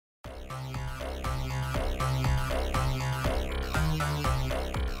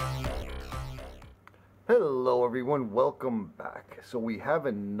Hello everyone, welcome back. So we have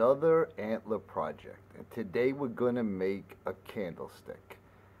another antler project, and today we're going to make a candlestick,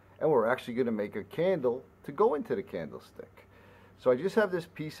 and we're actually going to make a candle to go into the candlestick. So I just have this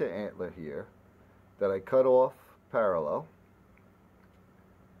piece of antler here that I cut off parallel.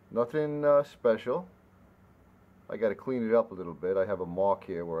 Nothing special. I got to clean it up a little bit. I have a mark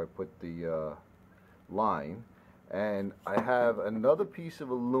here where I put the line, and I have another piece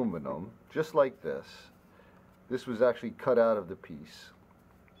of aluminum just like this. This was actually cut out of the piece,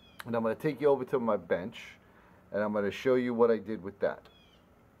 and I'm going to take you over to my bench and I'm going to show you what I did with that,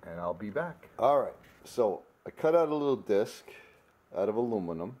 and I'll be back. Alright, so I cut out a little disc out of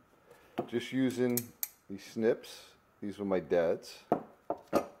aluminum just using these snips. These were my dad's.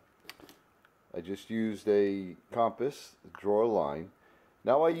 I just used a compass to draw a line.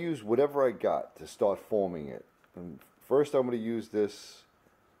 Now I use whatever I got to start forming it. And first I'm going to use this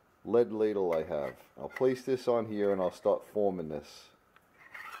lead ladle I have. I'll place this on here and I'll start forming this.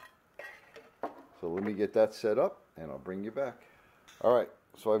 So let me get that set up and I'll bring you back. Alright,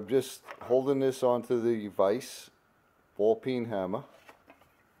 so I'm just holding this onto the vise ball peen hammer.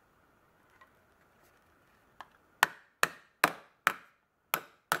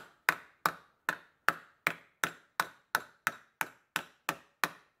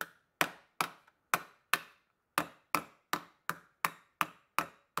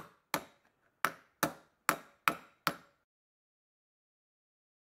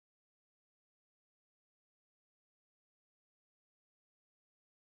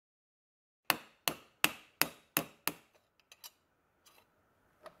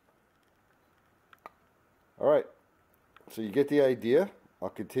 Alright, so you get the idea. I'll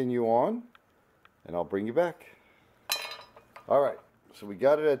continue on and I'll bring you back. Alright, so we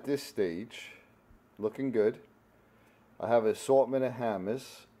got it at this stage, looking good. I have an assortment of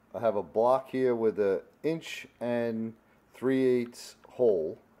hammers. I have a block here with an 1 3/8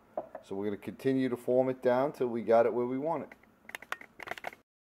 hole. So we're going to continue to form it down till we got it where we want it.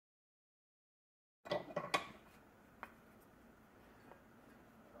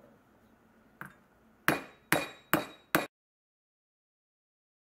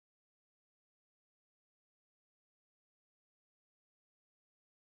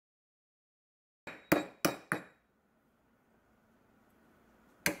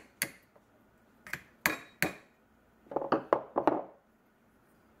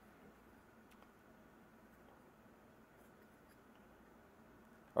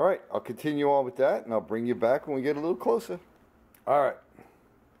 Alright, I'll continue on with that and I'll bring you back when we get a little closer. Alright,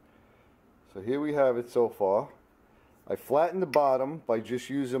 so here we have it so far. I flattened the bottom by just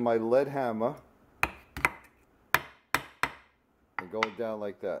using my lead hammer and going down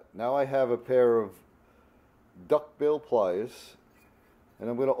like that. Now I have a pair of duckbill pliers and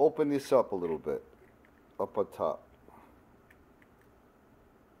I'm going to open this up a little bit, up on top.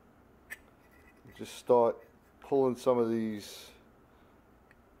 Just start pulling some of these,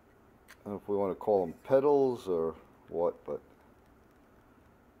 I don't know if we want to call them petals or what, but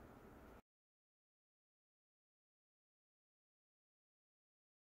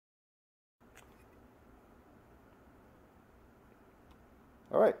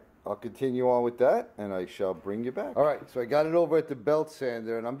alright, I'll continue on with that and I shall bring you back. Alright, so I got it over at the belt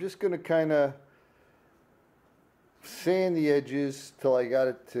sander and I'm just going to kind of sand the edges till I got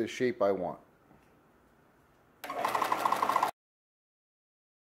it to the shape I want.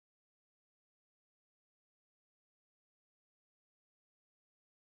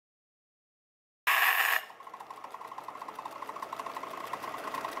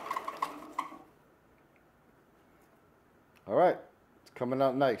 Alright, it's coming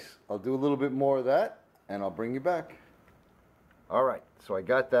out nice. I'll do a little bit more of that and I'll bring you back. Alright, so I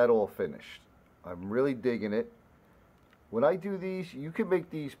got that all finished. I'm really digging it. When I do these, you can make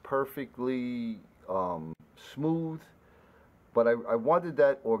these perfectly smooth, but I wanted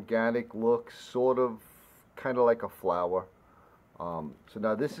that organic look, sort of kind of like a flower. So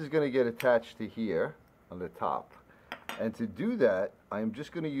now this is going to get attached to here on the top. And to do that, I'm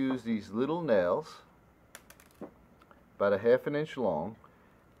just going to use these little nails, about a 1/2 inch long,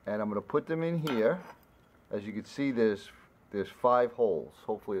 and I'm going to put them in here. As you can see, there's 5 holes.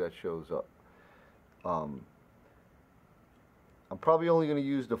 Hopefully that shows up. I'm probably only going to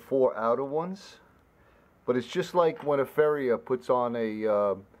use the 4 outer ones, but it's just like when a farrier puts on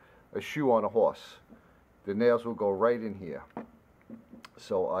a shoe on a horse. The nails will go right in here.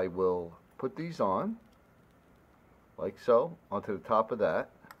 So I will put these on, like so, onto the top of that.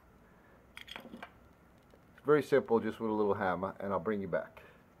 Very simple, just with a little hammer, and I'll bring you back.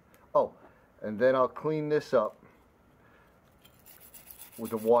 Oh, and then I'll clean this up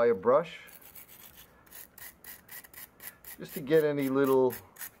with a wire brush just to get any little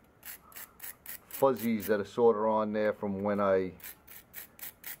fuzzies that are sort of on there from when I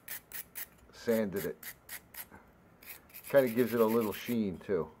sanded it. Kind of gives it a little sheen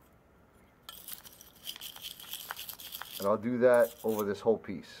too. And I'll do that over this whole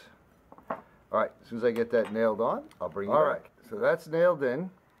piece. Alright, as soon as I get that nailed on, I'll bring it back. Alright, so that's nailed in.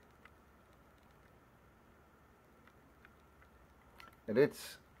 And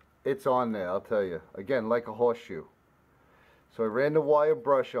it's on there, I'll tell you. Again, like a horseshoe. So I ran the wire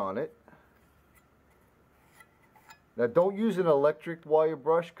brush on it. Now don't use an electric wire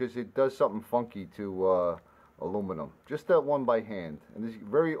brush because it does something funky to aluminum. Just that one by hand. And this is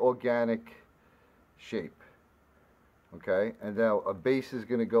very organic shape. Okay, and now a base is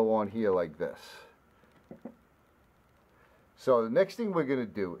going to go on here like this. So the next thing we're going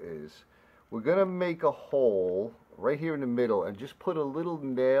to do is we're going to make a hole right here in the middle and just put a little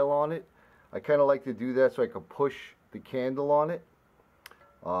nail on it. I kind of like to do that so I can push the candle on it.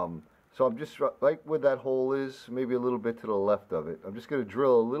 So I'm just right where that hole is, maybe a little bit to the left of it. I'm just going to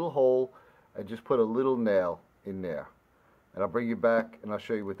drill a little hole and just put a little nail in there. And I'll bring you back and I'll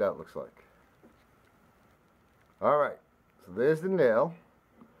show you what that looks like. Alright, so there's the nail.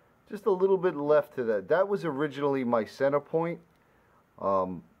 Just a little bit left to that. That was originally my center point. But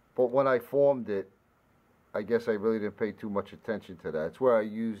when I formed it, I guess I really didn't pay too much attention to that. It's where I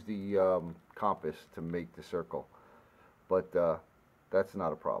used the compass to make the circle. But that's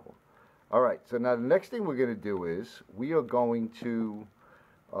not a problem. Alright, so now the next thing we're going to do is we are going to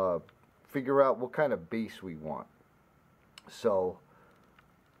figure out what kind of base we want. So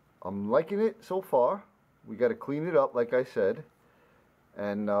I'm liking it so far. We got to clean it up, like I said,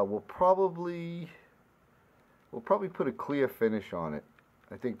 and we'll probably put a clear finish on it.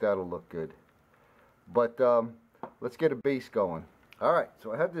 I think that'll look good. But let's get a base going. All right,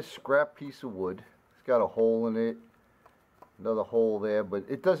 so I have this scrap piece of wood. It's got a hole in it, another hole there, but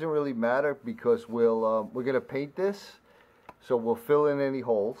it doesn't really matter because we're gonna paint this, so we'll fill in any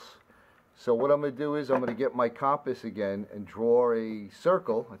holes. So what I'm gonna do is I'm gonna get my compass again and draw a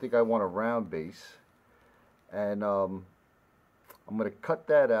circle. I think I want a round base. And I'm going to cut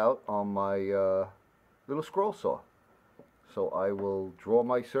that out on my little scroll saw. So I will draw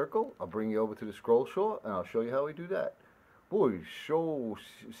my circle, I'll bring you over to the scroll saw, and I'll show you how we do that. Boy,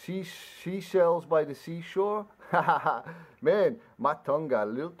 seashells by the seashore? Man, my tongue got a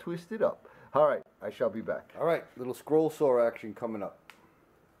little twisted up. Alright, I shall be back. Alright, little scroll saw action coming up.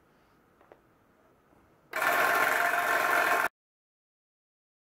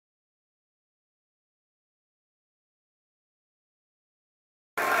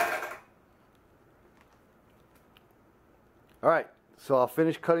 Alright, so I'll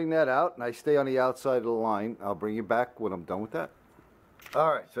finish cutting that out and I stay on the outside of the line. I'll bring you back when I'm done with that.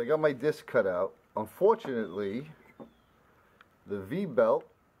 Alright, so I got my disc cut out. Unfortunately, the V-belt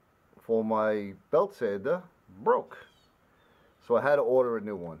for my belt sander broke. So I had to order a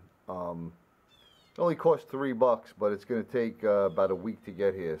new one. It only cost $3, but it's going to take about a week to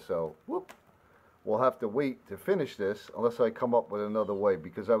get here. So, whoop, we'll have to wait to finish this unless I come up with another way,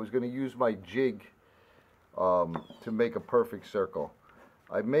 because I was going to use my jig to make a perfect circle.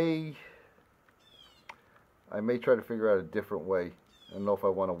 I may try to figure out a different way. I don't know if I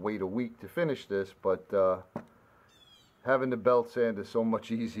want to wait a week to finish this, but having the belt sand is so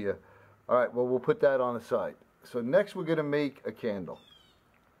much easier. Alright, well, we'll put that on the side. So next we're going to make a candle.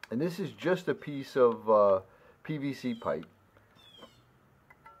 And this is just a piece of PVC pipe.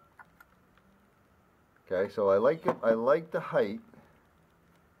 Okay, so I like it. I like the height.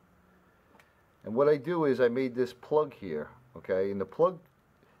 And what I do is I made this plug here, okay, and the plug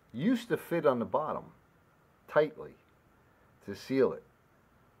used to fit on the bottom tightly to seal it.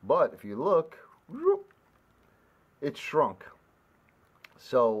 But if you look, it shrunk.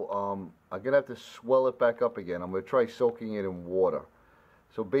 So I'm going to have to swell it back up again. I'm going to try soaking it in water.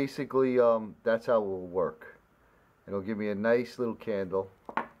 So basically that's how it will work. It'll give me a nice little candle.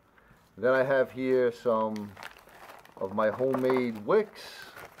 Then I have here some of my homemade wicks,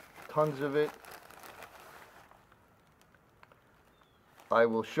 tons of it. I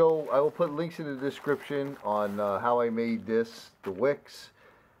will put links in the description on how I made this, the wicks,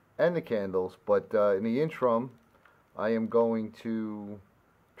 and the candles. But in the interim, I am going to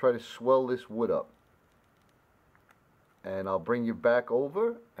try to swell this wood up. And I'll bring you back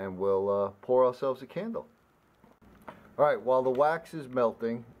over and we'll pour ourselves a candle. Alright, while the wax is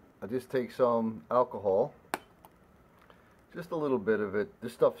melting, I just take some alcohol. Just a little bit of it.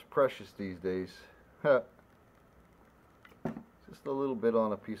 This stuff's precious these days. Just a little bit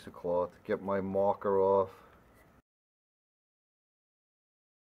on a piece of cloth to get my marker off.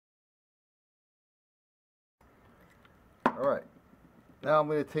 Alright, now I'm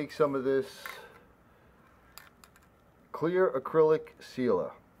going to take some of this clear acrylic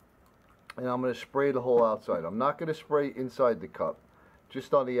sealer and I'm going to spray the whole outside. I'm not going to spray inside the cup,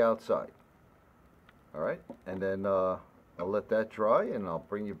 just on the outside. Alright, and then I'll let that dry and I'll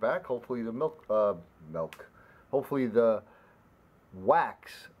bring you back. Hopefully the hopefully the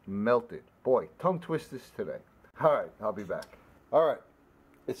wax melted. Boy, tongue twisters today. Alright, I'll be back. Alright,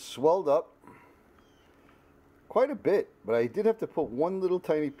 it's swelled up quite a bit, but I did have to put one little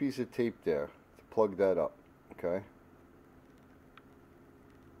tiny piece of tape there to plug that up, okay?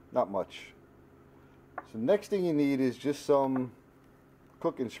 Not much. So next thing you need is just some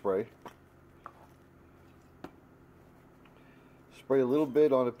cooking spray. Spray a little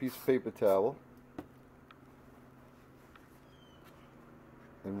bit on a piece of paper towel.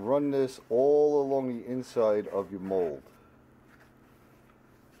 And run this all along the inside of your mold.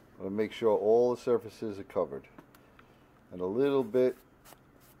 I'm going to make sure all the surfaces are covered. And a little bit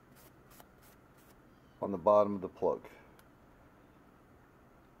on the bottom of the plug.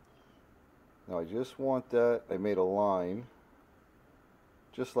 Now I just want that, I made a line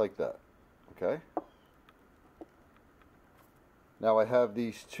just like that, okay? Now I have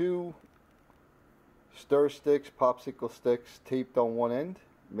these two stir sticks, popsicle sticks, taped on one end,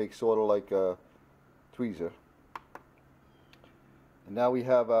 make sort of like a tweezer. And now we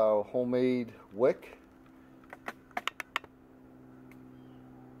have our homemade wick.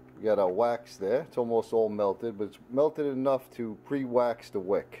 We got our wax there. It's almost all melted, but it's melted enough to pre-wax the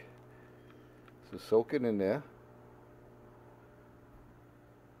wick. So soak it in there.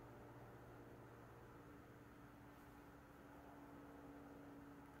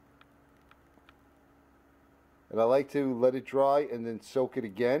 And I like to let it dry and then soak it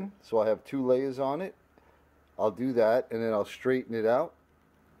again, so I have 2 layers on it. I'll do that and then I'll straighten it out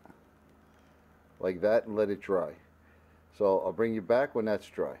like that and let it dry. So I'll bring you back when that's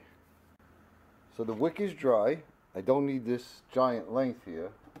dry. So the wick is dry. I don't need this giant length here,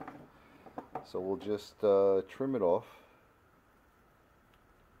 so we'll just trim it off.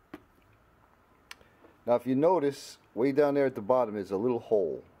 Now if you notice, way down there at the bottom is a little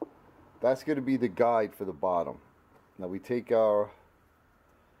hole. That's going to be the guide for the bottom. Now we take our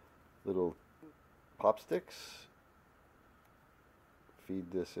little pop sticks, feed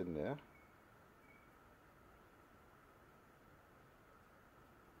this in there.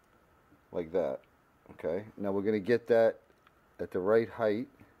 Like that. Okay, now we're going to get that at the right height.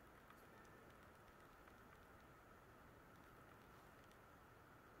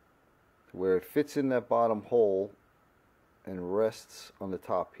 Where it fits in that bottom hole and rests on the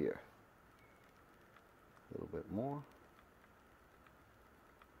top here. A little bit more.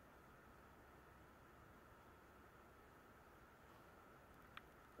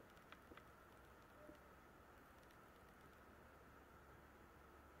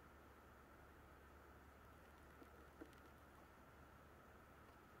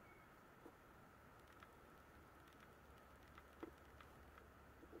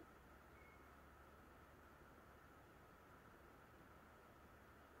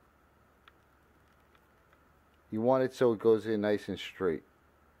 You want it so it goes in nice and straight.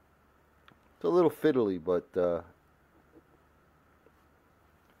 It's a little fiddly, but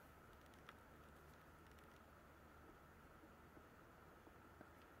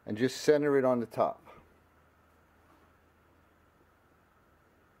and just center it on the top.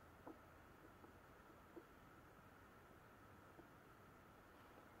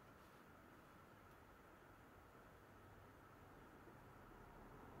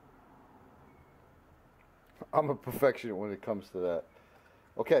 I'm a perfectionist when it comes to that.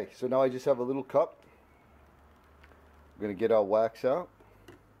 Okay, so now I just have a little cup. I'm going to get our wax out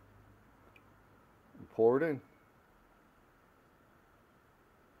and pour it in.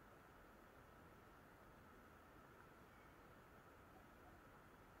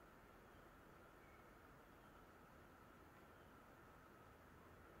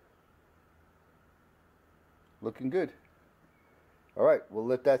 Looking good. All right, we'll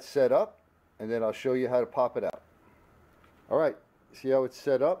let that set up. And then I'll show you how to pop it out. Alright, see how it's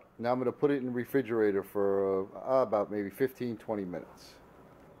set up? Now I'm going to put it in the refrigerator for about maybe 15-20 minutes.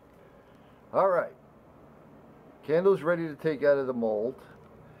 Alright, candle's ready to take out of the mold.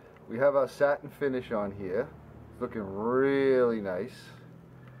 We have our satin finish on here. It's looking really nice.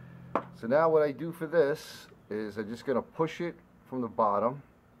 So now what I do for this is I'm just going to push it from the bottom.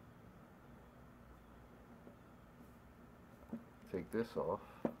 Take this off.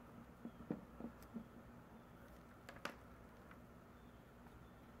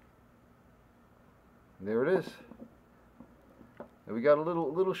 And there it is. And we got a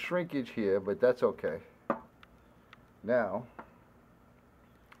little shrinkage here, but that's okay. Now,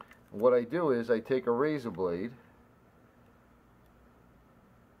 what I do is I take a razor blade,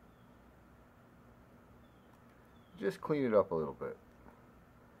 just clean it up a little bit.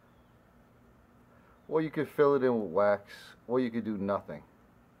 Or you could fill it in with wax, or you could do nothing.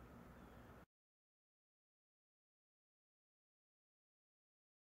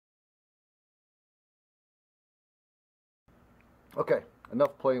 Okay,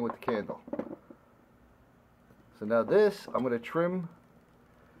 enough playing with the candle. So now this, I'm going to trim.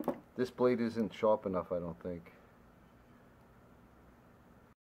 This blade isn't sharp enough, I don't think.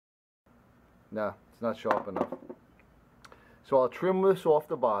 Nah, it's not sharp enough. So I'll trim this off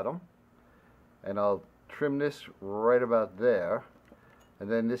the bottom, and I'll trim this right about there,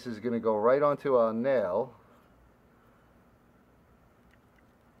 and then this is going to go right onto our nail,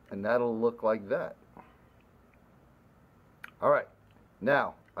 and that'll look like that. Alright,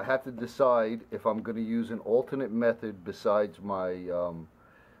 now I have to decide if I'm going to use an alternate method besides my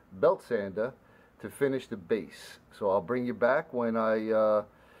belt sander to finish the base. So I'll bring you back when I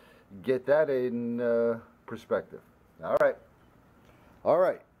get that in perspective.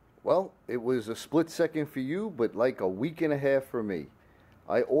 Alright, well, it was a split second for you, but like a week and a half for me.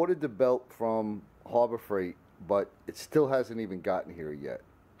 I ordered the belt from Harbor Freight, but it still hasn't even gotten here yet.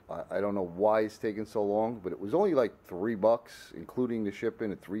 I don't know why it's taking so long, but it was only like $3, including the shipping,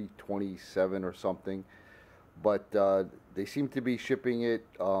 at $3.27 or something. But they seem to be shipping it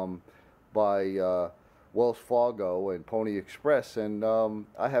by Wells Fargo and Pony Express, and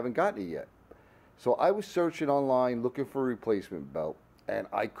I haven't gotten it yet. So I was searching online looking for a replacement belt, and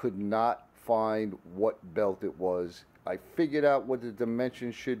I could not find what belt it was. I figured out what the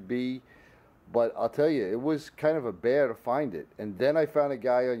dimensions should be, but I'll tell you, it was kind of a bear to find it. And then I found a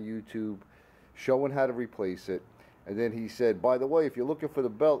guy on YouTube showing how to replace it. And then he said, by the way, if you're looking for the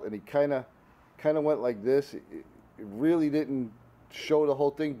belt, and he kind of went like this. It really didn't show the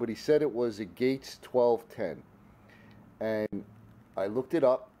whole thing, but he said it was a Gates 1210. And I looked it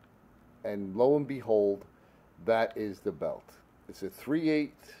up, and lo and behold, that is the belt. It's a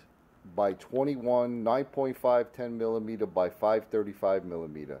 3/8 by 21, 9.5 10 millimeter by 535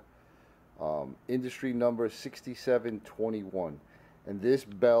 millimeter. Industry number 6721, and this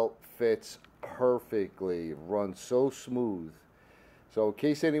belt fits perfectly. It runs so smooth. So in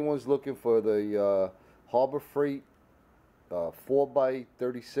case anyone's looking for the Harbor Freight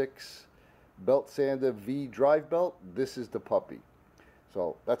 4x36 belt sander V drive belt, this is the puppy.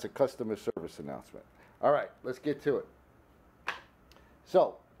 So that's a customer service announcement. All right, let's get to it.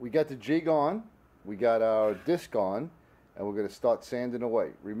 So we got the jig on, we got our disc on, and we're going to start sanding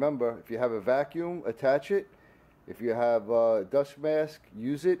away. Remember, if you have a vacuum, attach it. If you have a dust mask,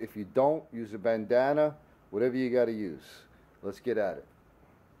 use it. If you don't, use a bandana, whatever you got to use. Let's get at it.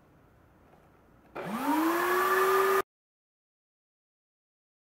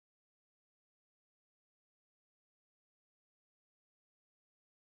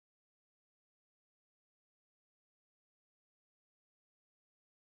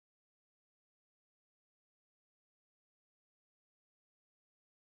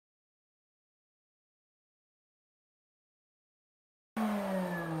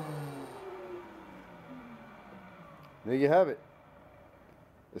 There you have it.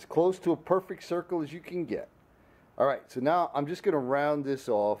 As close to a perfect circle as you can get. Alright, so now I'm just going to round this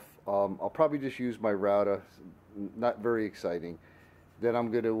off. I'll probably just use my router. Not very exciting. Then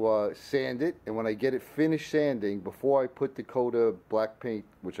I'm going to sand it, and when I get it finished sanding, before I put the coat of black paint,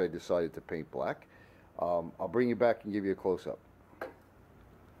 which I decided to paint black, I'll bring you back and give you a close-up.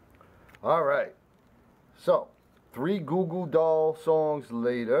 Alright, so 3 Goo Goo Doll songs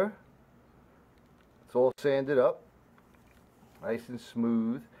later, it's all sanded up. Nice and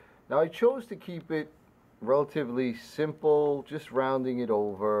smooth. Now I chose to keep it relatively simple, just rounding it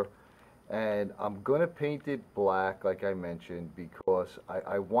over, and I'm going to paint it black like I mentioned because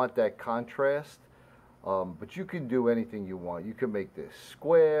I want that contrast, but you can do anything you want. You can make this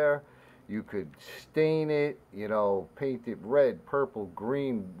square, you could stain it, you know, paint it red, purple,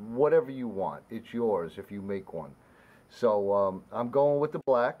 green, whatever you want. It's yours if you make one. So I'm going with the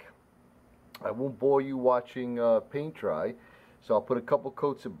black. I won't bore you watching paint dry. So I'll put a couple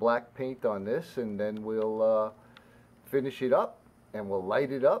coats of black paint on this, and then we'll finish it up, and we'll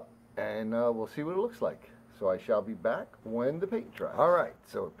light it up, and we'll see what it looks like. So I shall be back when the paint dries. Alright,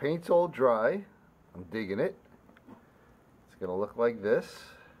 so the paint's all dry. I'm digging it. It's going to look like this.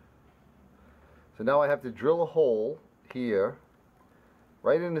 So now I have to drill a hole here,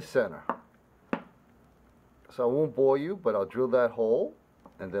 right in the center. So I won't bore you, but I'll drill that hole,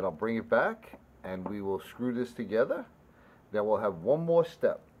 and then I'll bring it back, and we will screw this together. Then we'll have one more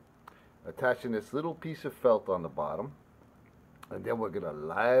step. attaching this little piece of felt on the bottom, and then we're going to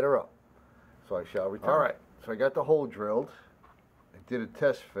light her up. So I shall return. Alright, so I got the hole drilled. I did a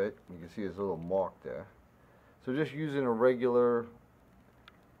test fit. You can see there's a little mark there. So just using a regular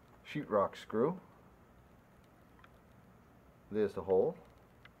sheetrock screw. There's the hole.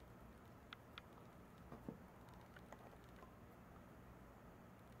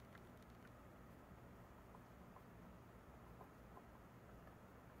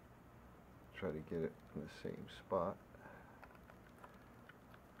 Try to get it in the same spot.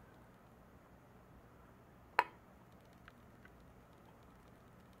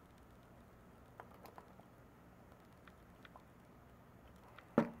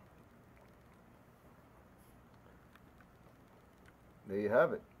 There you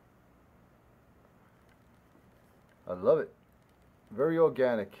have it. I love it. Very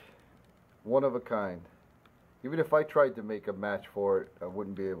organic. One of a kind. Even if I tried to make a match for it, I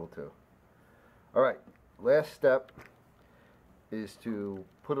wouldn't be able to. Alright, last step is to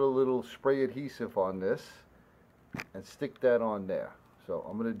put a little spray adhesive on this and stick that on there. So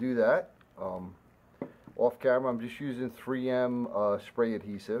I'm going to do that. Off camera, I'm just using 3M spray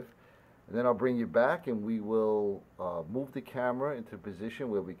adhesive. And then I'll bring you back and we will move the camera into a position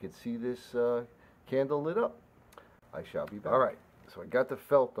where we can see this candle lit up. I shall be back. Alright, so I got the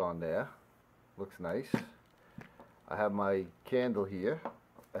felt on there. Looks nice. I have my candle here.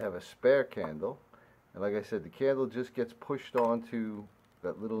 I have a spare candle. And like I said, the candle just gets pushed onto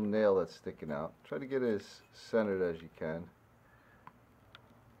that little nail that's sticking out. Try to get it as centered as you can.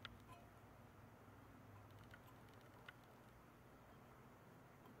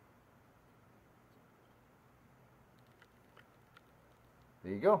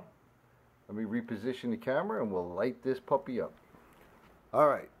 There you go. Let me reposition the camera and we'll light this puppy up.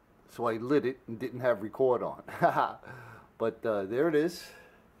 Alright, so I lit it and didn't have record on. But there it is.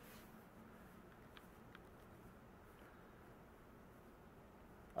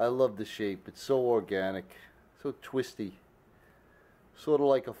 I love the shape. It's so organic, so twisty. Sort of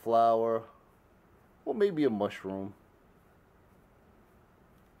like a flower, or maybe a mushroom.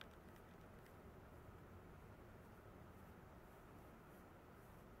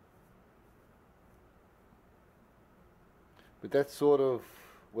 But that's sort of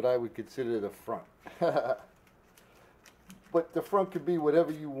what I would consider the front. But the front could be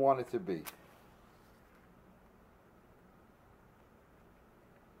whatever you want it to be.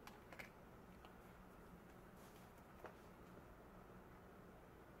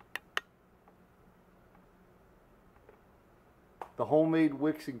 The homemade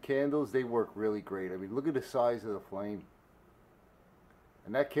wicks and candles, they work really great. I mean, look at the size of the flame.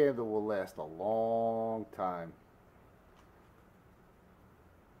 And that candle will last a long time.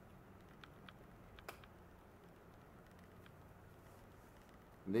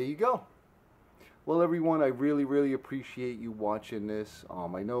 And there you go. Well, everyone, I really appreciate you watching this.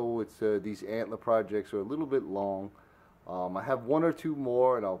 I know it's these Antler projects are a little bit long. I have one or two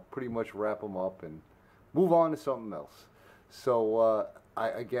more, and I'll pretty much wrap them up and move on to something else. So,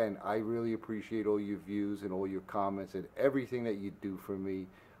 again, I really appreciate all your views and all your comments and everything that you do for me.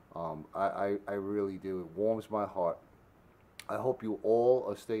 I really do. It warms my heart. I hope you all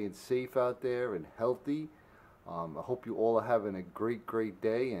are staying safe out there and healthy. I hope you all are having a great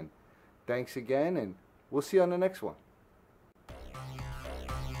day, and thanks again, and we'll see you on the next one.